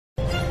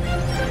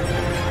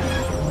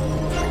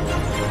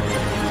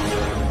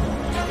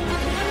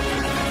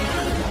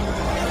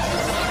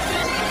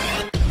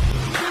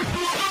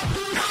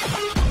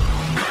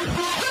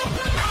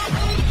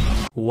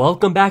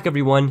Welcome back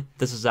everyone,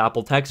 this is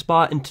Apple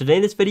TechSpot, and today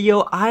in this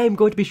video I am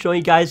going to be showing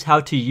you guys how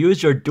to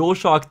use your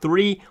DualShock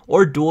 3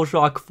 or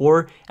DualShock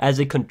 4 as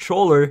a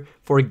controller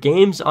for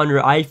games on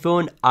your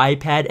iPhone,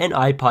 iPad, and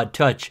iPod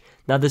Touch.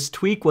 Now this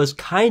tweak was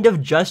kind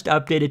of just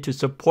updated to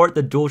support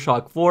the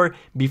DualShock 4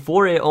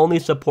 before it only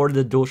supported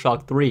the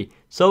DualShock 3,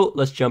 so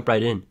let's jump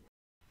right in.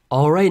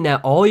 Alright, now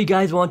all you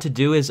guys want to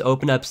do is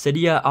open up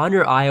Cydia on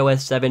your iOS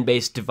 7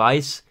 based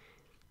device.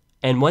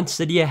 And once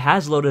Cydia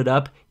has loaded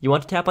up, you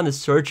want to tap on the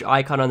search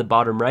icon on the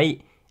bottom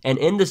right, and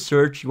in the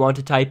search you want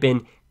to type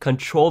in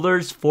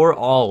controllers for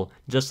all,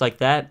 just like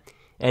that.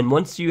 And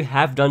once you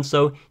have done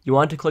so, you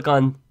want to click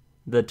on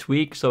the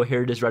tweak, so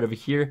here it is right over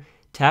here,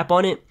 tap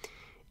on it,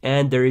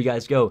 and there you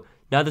guys go.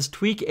 Now this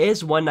tweak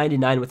is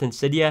 $1.99 within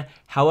Cydia,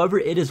 however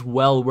it is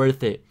well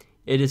worth it.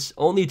 It is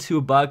only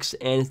 $2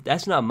 and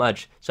that's not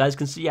much. So as you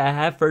can see, I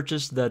have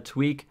purchased the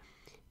tweak,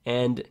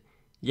 and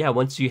yeah,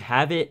 once you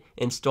have it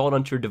installed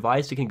onto your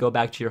device, you can go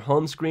back to your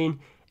home screen,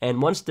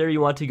 and once there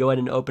you want to go ahead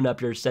and open up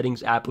your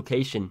settings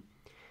application.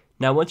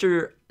 Now once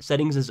your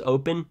settings is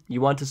open, you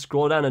want to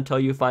scroll down until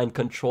you find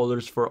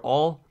controllers for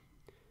all.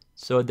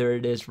 So there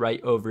it is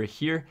right over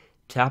here.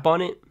 Tap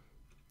on it,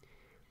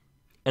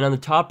 and on the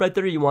top right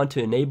there you want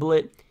to enable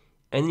it,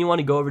 and then you want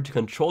to go over to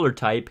controller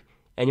type,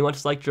 and you want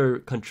to select your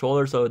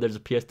controller. So there's a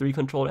PS3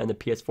 controller and the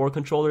PS4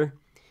 controller,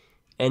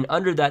 and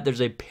under that there's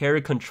a pair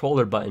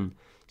controller button.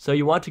 So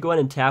you want to go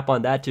ahead and tap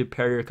on that to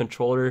pair your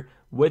controller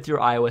with your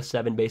iOS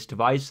 7 based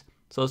device.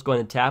 So let's go ahead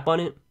and tap on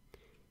it,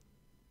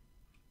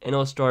 and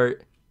I'll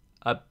start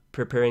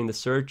preparing the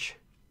search.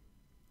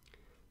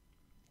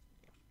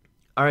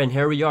 Alright, and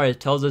here we are. It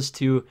tells us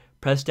to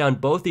press down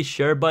both the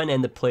share button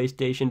and the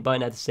PlayStation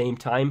button at the same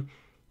time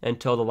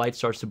until the light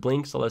starts to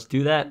blink. So let's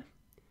do that.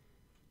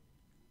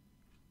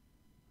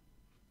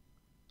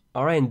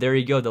 Alright, and there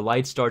you go. The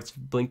light starts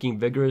blinking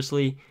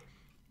vigorously.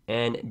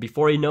 And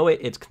before you know it,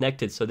 it's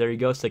connected. So there you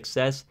go,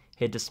 success.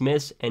 Hit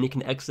dismiss, and you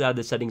can exit out of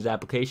the settings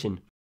application.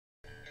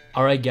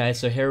 Alright guys,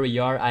 so here we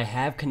are. I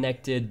have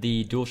connected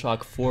the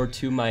DualShock 4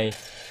 to my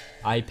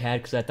iPad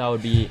because I thought it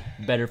would be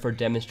better for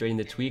demonstrating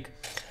the tweak.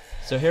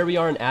 So here we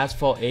are in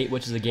Asphalt 8,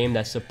 which is a game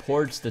that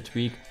supports the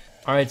tweak.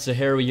 Alright, so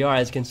here we are.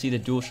 As you can see, the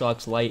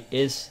DualShock's light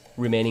is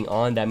remaining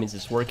on. That means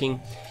it's working.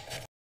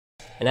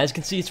 And as you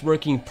can see, it's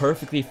working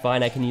perfectly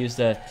fine. I can use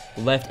the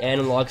left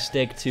analog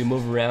stick to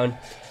move around,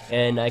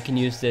 and I can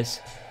use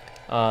this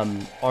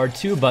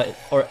R2 button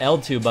or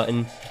L2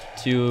 button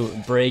to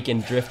brake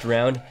and drift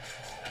around,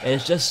 and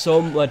it's just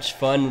so much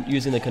fun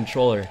using the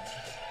controller,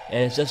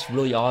 and it's just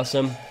really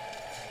awesome.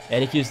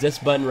 And you can use this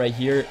button right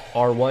here,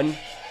 R1,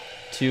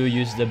 to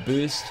use the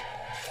boost,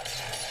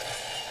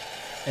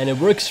 and it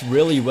works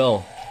really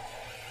well,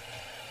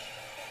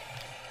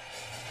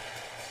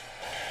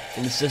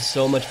 and it's just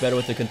so much better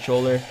with the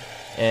controller.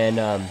 And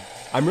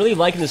I'm really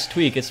liking this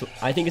tweak.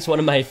 I think it's one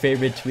of my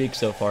favorite tweaks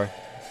so far.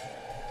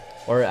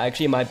 Or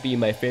actually it might be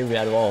my favorite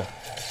out of all.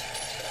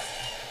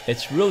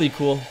 It's really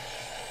cool.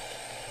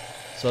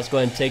 So let's go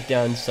ahead and take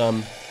down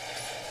some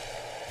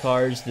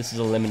cars. This is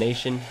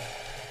elimination,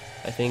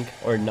 I think,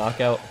 or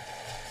knockout.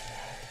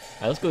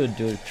 Alright, let's go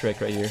do a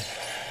trick right here.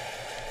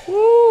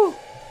 Woo!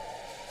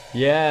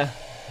 Yeah.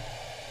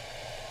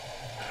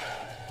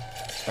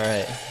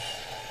 Alright.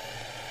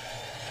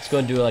 Let's go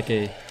and do like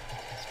a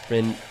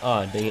sprint.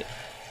 Oh, dang it.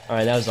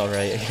 Alright, that was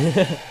alright.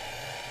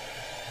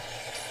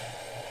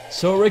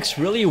 So it works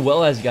really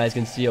well, as you guys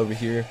can see over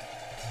here.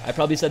 I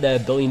probably said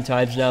that a billion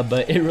times now,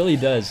 but it really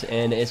does,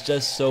 and it's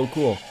just so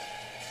cool.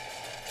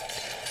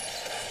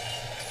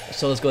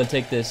 So let's go and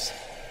take this.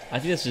 I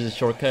think this is a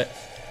shortcut.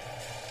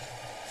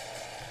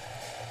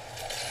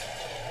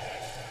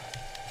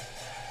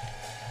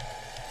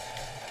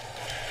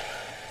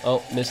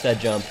 Oh, missed that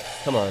jump.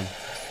 Come on.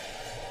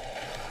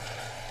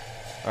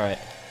 Alright,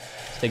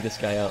 let's take this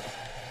guy out.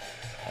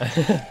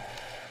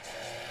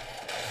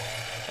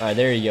 Alright,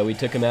 there you go. We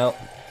took him out.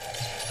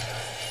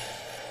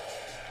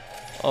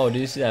 Oh, did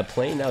you see that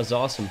plane? That was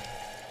awesome.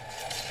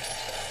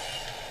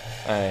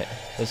 Alright,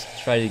 let's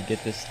try to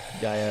get this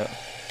guy out.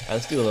 Alright,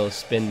 let's do a little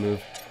spin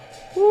move.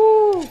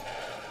 Woo!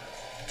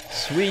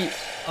 Sweet.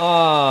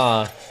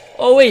 Ah.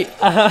 Oh, wait.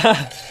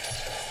 That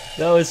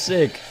was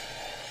sick.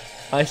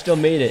 I still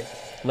made it.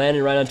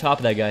 Landed right on top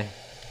of that guy.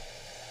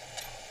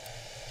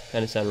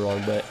 Kind of sounded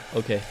wrong, but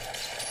okay.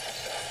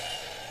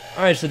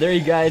 Alright, so there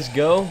you guys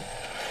go.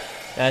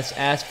 That's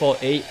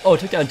Asphalt 8. Oh, it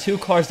took down 2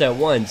 cars at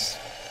once.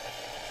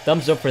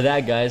 Thumbs up for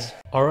that, guys.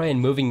 Alright, and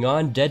moving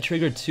on, Dead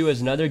Trigger 2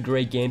 is another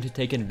great game to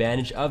take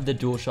advantage of the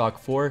DualShock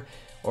 4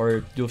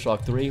 or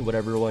DualShock 3,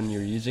 whatever one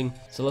you're using.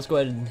 So let's go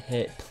ahead and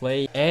hit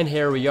play, and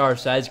here we are.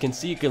 So as you can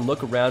see, you can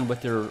look around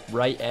with your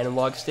right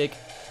analog stick,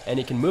 and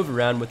you can move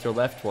around with your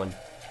left one.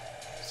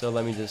 So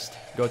let me just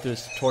go through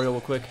this tutorial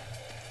real quick.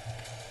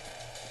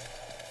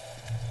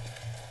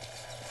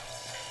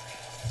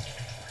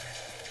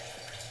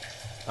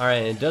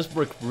 Alright, and it does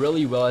work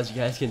really well, as you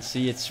guys can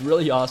see. It's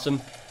really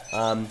awesome.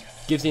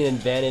 Gives you an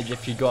advantage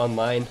if you go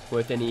online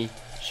with any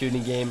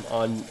shooting game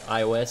on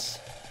iOS.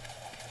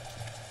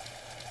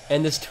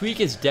 And this tweak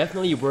is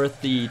definitely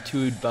worth the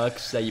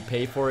 $2 that you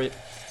pay for it.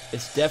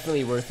 It's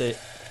definitely worth it.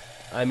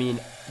 I mean,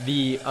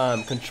 the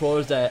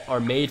controllers that are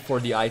made for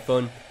the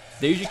iPhone,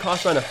 they usually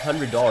cost around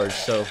 $100.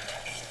 So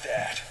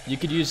you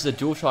could use the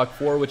DualShock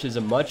 4, which is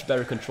a much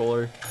better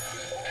controller,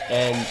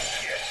 and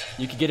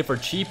you could get it for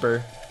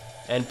cheaper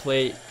and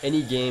play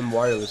any game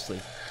wirelessly.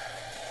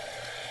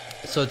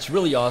 So it's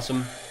really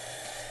awesome.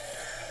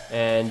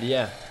 And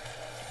yeah,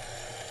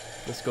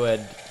 let's go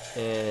ahead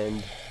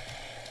and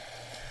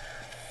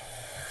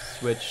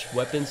switch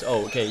weapons.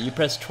 Oh, okay, you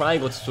press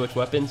triangle to switch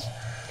weapons,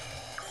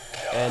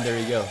 and there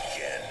you go.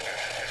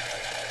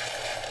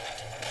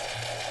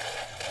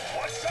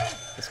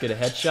 Let's get a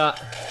headshot.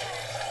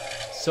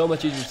 So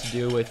much easier to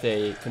do with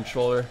a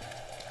controller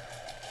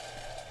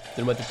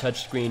than with the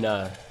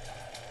touchscreen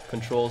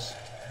controls.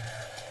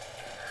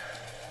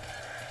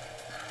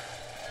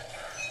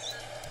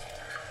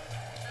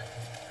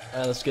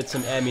 Let's get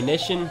some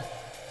ammunition,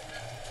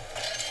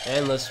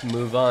 and let's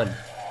move on.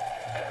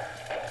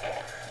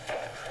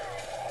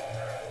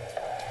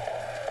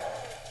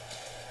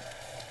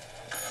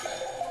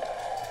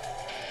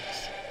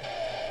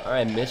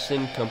 Alright,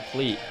 mission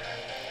complete.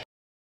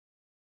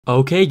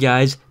 Okay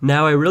guys,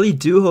 now I really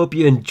do hope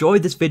you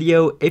enjoyed this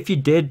video. If you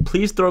did,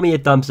 please throw me a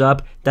thumbs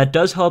up. That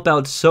does help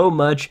out so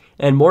much,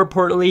 and more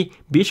importantly,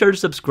 be sure to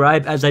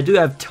subscribe as I do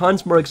have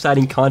tons more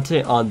exciting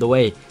content on the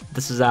way.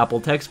 This is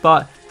Apple Tech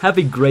Spot. Have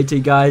a great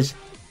day guys.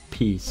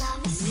 Peace.